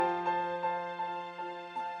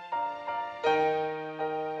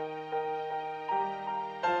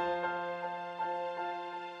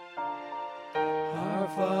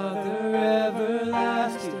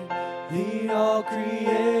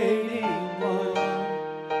creating one,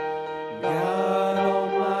 God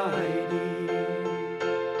Almighty.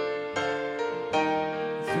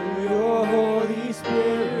 Through your Holy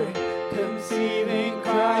Spirit, conceiving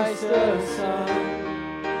Christ the Son,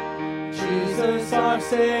 Jesus our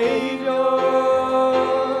Savior.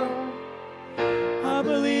 I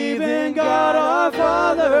believe in God our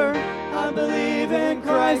Father, I believe in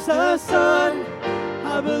Christ the Son,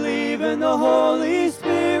 I believe in the Holy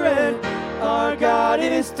Spirit, our God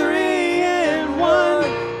is three in one.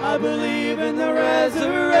 I believe in the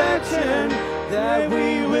resurrection, that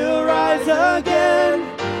we will rise again,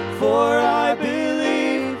 for I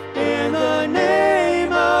believe in the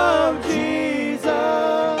name of Jesus.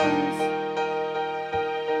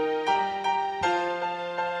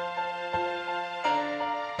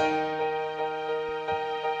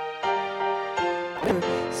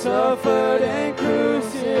 Suffered and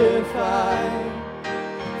crucified,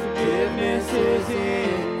 forgiveness is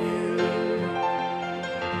in you.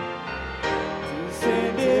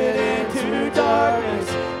 Descended into darkness,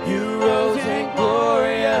 you rose in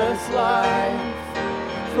glorious life,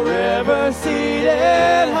 forever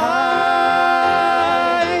seated high.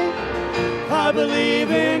 I believe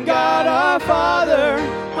in God our Father,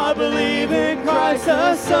 I believe in Christ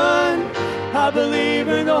the Son, I believe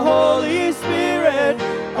in the Holy Spirit,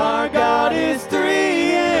 our God is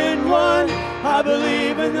three in one. I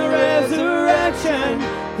believe in the resurrection,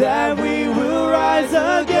 that we will rise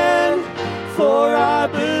again, for I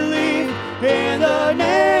believe in the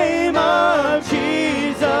name of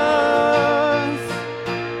Jesus.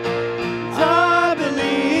 I believe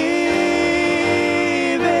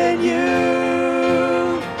in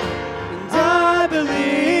you, and I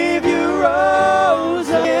believe you rose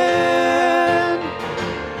again.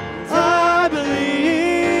 I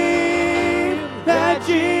believe that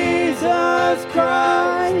Jesus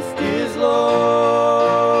Christ is Lord.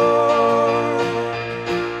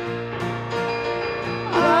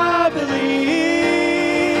 I believe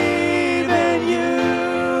in you.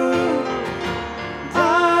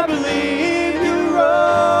 I believe you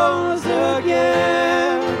rose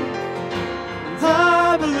again.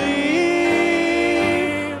 I believe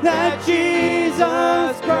that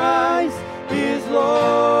Jesus Christ is Lord.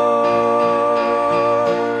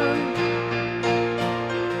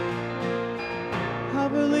 I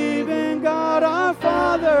believe in God our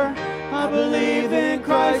Father, I believe in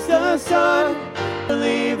Christ the Son, I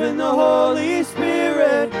believe in the Holy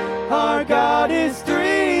Spirit, our God is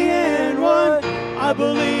three in one. I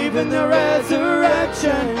believe in the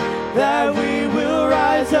resurrection, that we will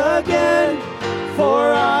rise again,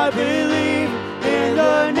 for I believe in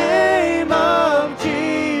the name of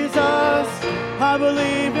Jesus. I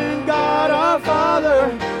believe in God our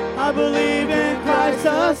Father, I believe in Christ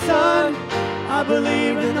the Son, I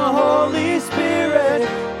believe in the Holy Spirit,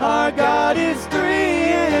 our God is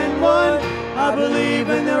three in one. I believe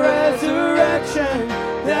in the resurrection,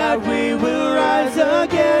 that we will rise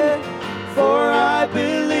again, for I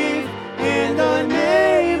believe in the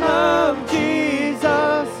name of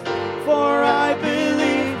Jesus, for I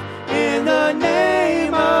believe in the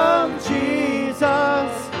name of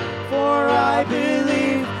Jesus, for I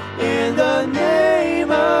believe in the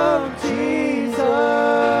name of Jesus.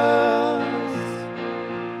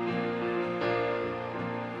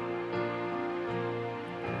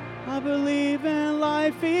 I believe in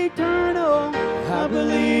life eternal, I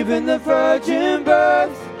believe in the virgin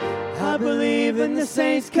birth, I believe in the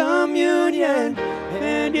saints' communion,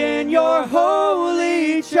 and in your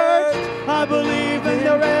holy church. I believe in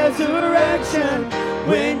the resurrection,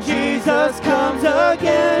 when Jesus comes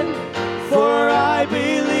again, for I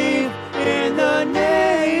believe in the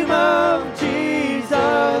name of Jesus.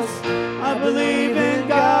 I believe in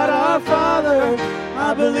God our Father,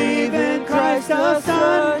 I believe in Christ the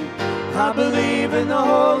Son, I believe in the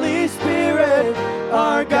Holy Spirit,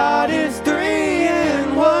 our God is three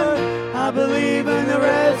in one. I believe in the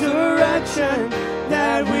resurrection,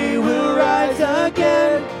 that we will rise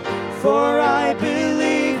again, for